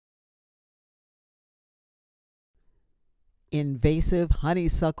Invasive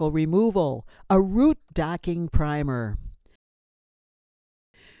Honeysuckle Removal, a root docking primer.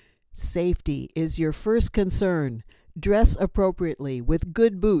 Safety is your first concern. Dress appropriately with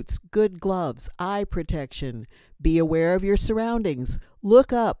good boots, good gloves, eye protection. Be aware of your surroundings.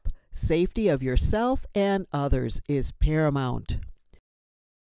 Look up. Safety of yourself and others is paramount.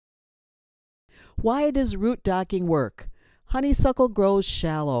 Why does root docking work? Honeysuckle grows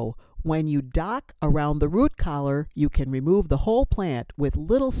shallow. When you dock around the root collar, you can remove the whole plant with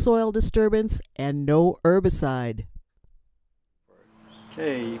little soil disturbance and no herbicide.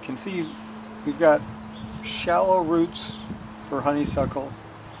 Okay, you can see we've got shallow roots for honeysuckle,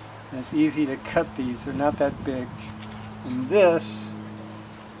 and it's easy to cut these. They're not that big. And this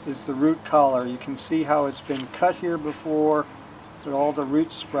is the root collar. You can see how it's been cut here before, but all the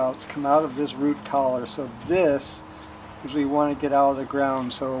root sprouts come out of this root collar. So this is we want to get out of the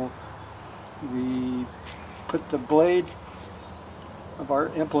ground. So we put the blade of our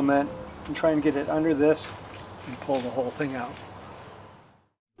implement and try and get it under this and pull the whole thing out.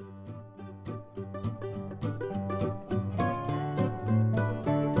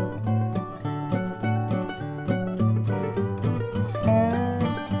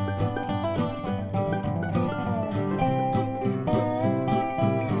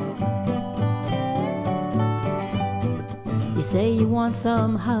 You say you want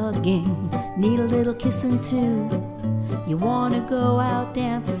some hugging, need a little kissing too. You want to go out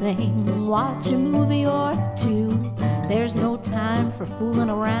dancing, watch a movie or two. There's no time for fooling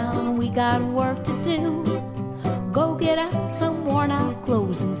around, we got work to do. Go get out some worn out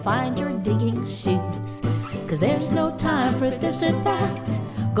clothes and find your digging shoes. 'Cause there's no time for this or that,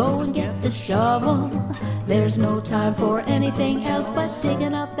 go and get the shovel. There's no time for anything else but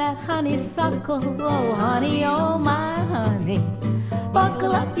digging up that honeysuckle. Oh honey, oh my honey,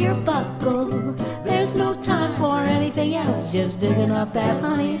 buckle up your buckle. There's no time for anything else, just digging up that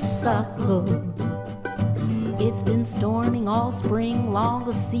honeysuckle. It's been storming all spring long,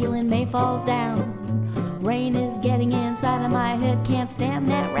 the ceiling may fall down. Rain is getting inside of my head, can't stand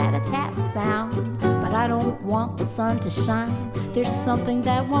that rat-a-tat sound. But I don't want the sun to shine, there's something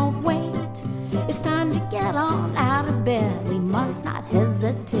that won't wait. It's time to get on out of bed, we must not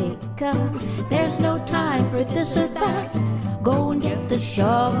hesitate. 'Cause there's no time for this or that, go and get the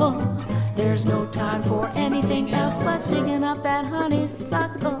shovel. There's no time for anything else but digging up that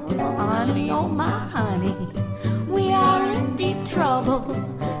honeysuckle. Oh honey, oh my honey, we are in deep trouble.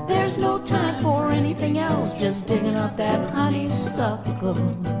 There's no time for anything else, just digging up that honeysuckle.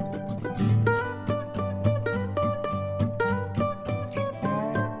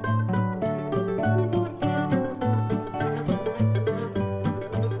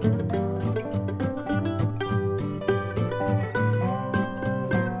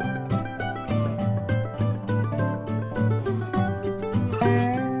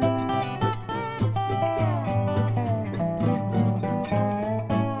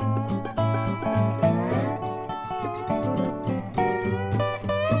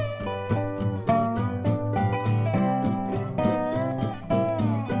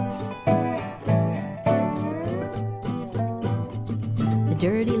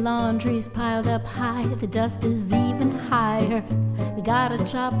 Dirty laundry's piled up high, the dust is even higher. We gotta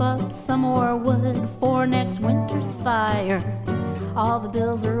chop up some more wood for next winter's fire. All the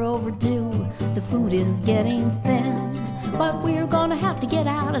bills are overdue, the food is getting thin. But we're gonna have to get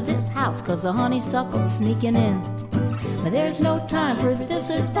out of this house 'cause the honeysuckle's sneaking in. But there's no time for this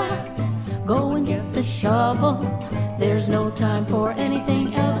or that, go and get the shovel. There's no time for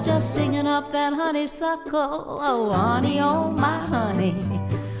anything else, just digging up that honeysuckle. Oh honey, oh my honey,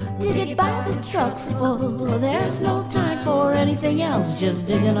 dig it by the truckful. There's no time for anything else, just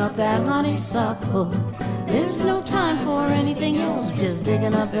digging up that honeysuckle. There's no time for anything else, just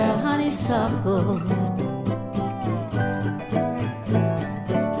digging up that honeysuckle.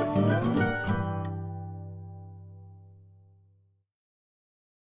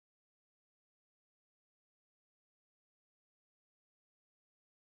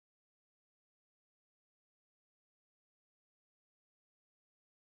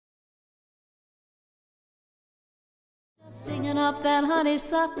 Digging up that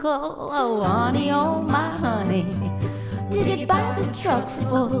honeysuckle, oh honey, oh my honey, dig it by the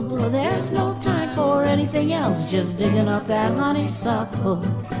truckful. There's no time for anything else, just digging up that honeysuckle.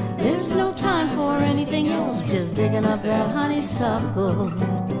 There's no time for anything else, just digging up that honeysuckle.